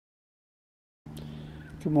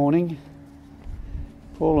Good morning.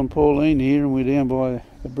 Paul and Pauline here, and we're down by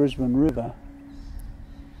the Brisbane River.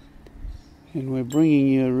 And we're bringing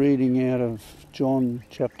you a reading out of John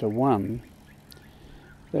chapter 1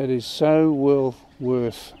 that is so well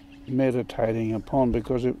worth meditating upon,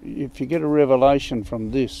 because if you get a revelation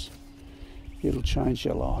from this, it'll change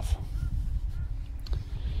your life.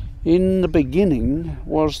 In the beginning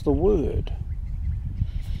was the Word,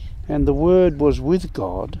 and the Word was with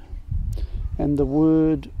God, and the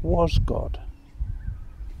Word was God.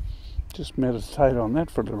 Just meditate on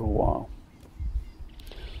that for a little while.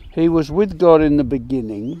 He was with God in the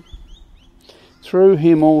beginning. Through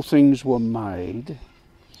him all things were made.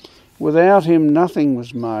 Without him nothing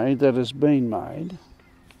was made that has been made.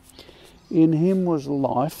 In him was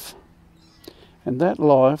life, and that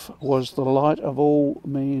life was the light of all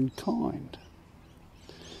mankind.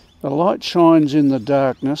 The light shines in the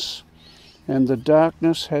darkness, and the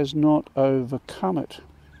darkness has not overcome it.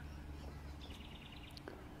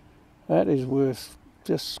 That is worth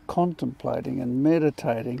just contemplating and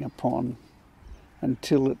meditating upon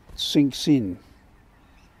until it sinks in.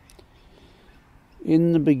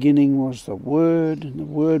 In the beginning was the Word, and the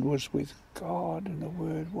Word was with God, and the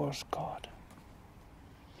Word was God.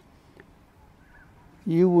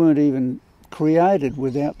 You weren't even created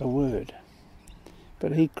without the Word,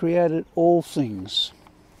 but he created all things.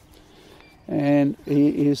 And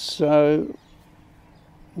he is so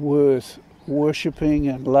worth worshipping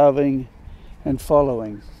and loving and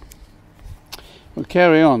following. We'll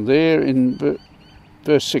carry on there in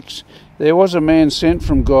verse 6. There was a man sent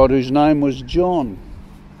from God whose name was John.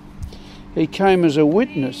 He came as a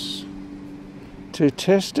witness to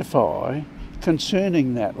testify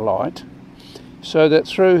concerning that light, so that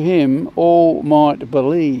through him all might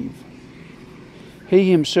believe.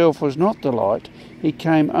 He himself was not the light. He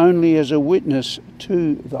came only as a witness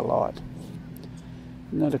to the light.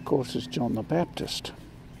 And that, of course, is John the Baptist.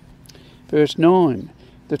 Verse 9.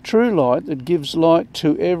 The true light that gives light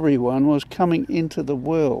to everyone was coming into the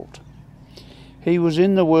world. He was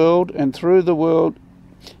in the world and through the world,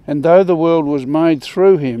 and though the world was made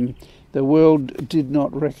through him, the world did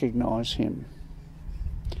not recognize him.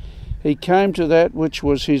 He came to that which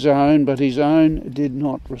was his own, but his own did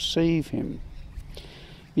not receive him.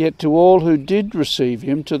 Yet to all who did receive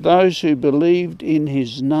him, to those who believed in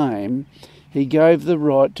his name, he gave the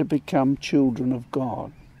right to become children of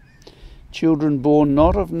God. Children born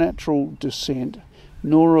not of natural descent,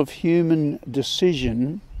 nor of human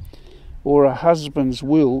decision, or a husband's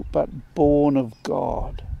will, but born of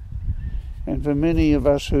God. And for many of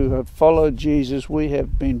us who have followed Jesus, we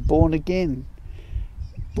have been born again,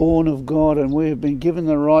 born of God, and we have been given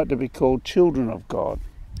the right to be called children of God.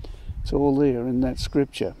 It's all there in that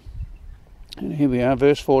scripture. And here we are,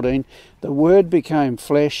 verse 14. The Word became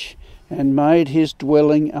flesh and made his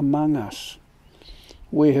dwelling among us.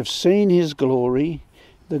 We have seen his glory,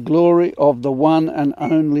 the glory of the one and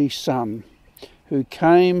only Son, who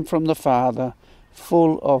came from the Father,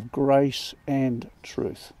 full of grace and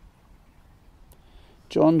truth.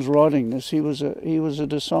 John's writing this. He was a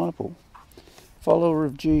disciple, follower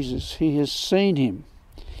of Jesus. He has seen him.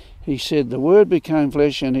 He said, the Word became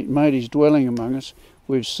flesh and it made his dwelling among us.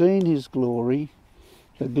 We've seen his glory,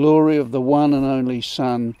 the glory of the one and only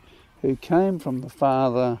Son, who came from the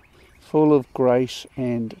Father, full of grace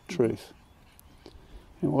and truth.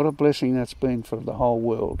 And what a blessing that's been for the whole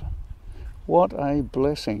world. What a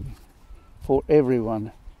blessing for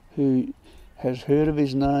everyone who has heard of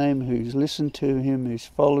his name, who's listened to him, who's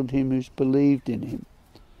followed him, who's believed in him.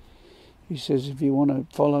 He says, if you want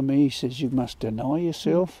to follow me, he says, you must deny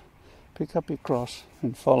yourself, pick up your cross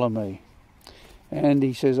and follow me. And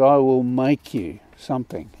he says, I will make you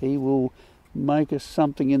something. He will make us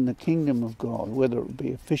something in the kingdom of God, whether it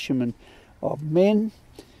be a fisherman of men,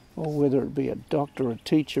 or whether it be a doctor, a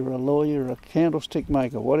teacher, a lawyer, a candlestick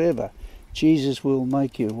maker, whatever. Jesus will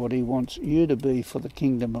make you what he wants you to be for the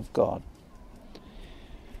kingdom of God.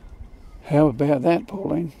 How about that,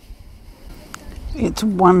 Pauline? It's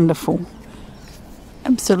wonderful,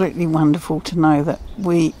 absolutely wonderful to know that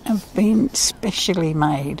we have been specially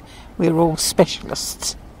made. We're all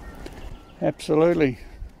specialists. Absolutely.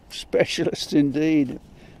 Specialists indeed.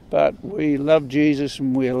 But we love Jesus,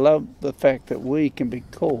 and we love the fact that we can be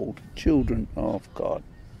called children of God.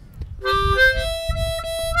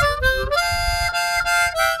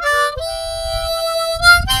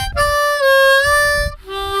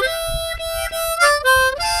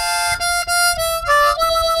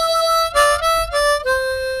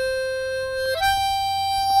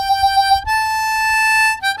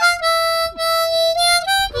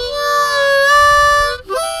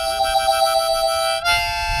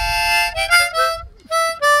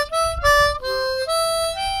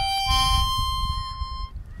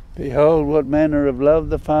 Behold, what manner of love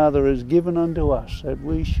the Father has given unto us, that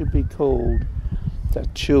we should be called the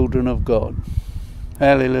children of God.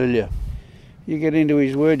 Hallelujah. You get into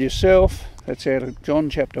his word yourself. That's out of John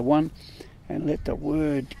chapter 1. And let the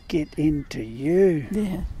word get into you.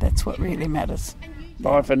 Yeah, that's what really matters.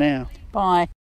 Bye for now. Bye.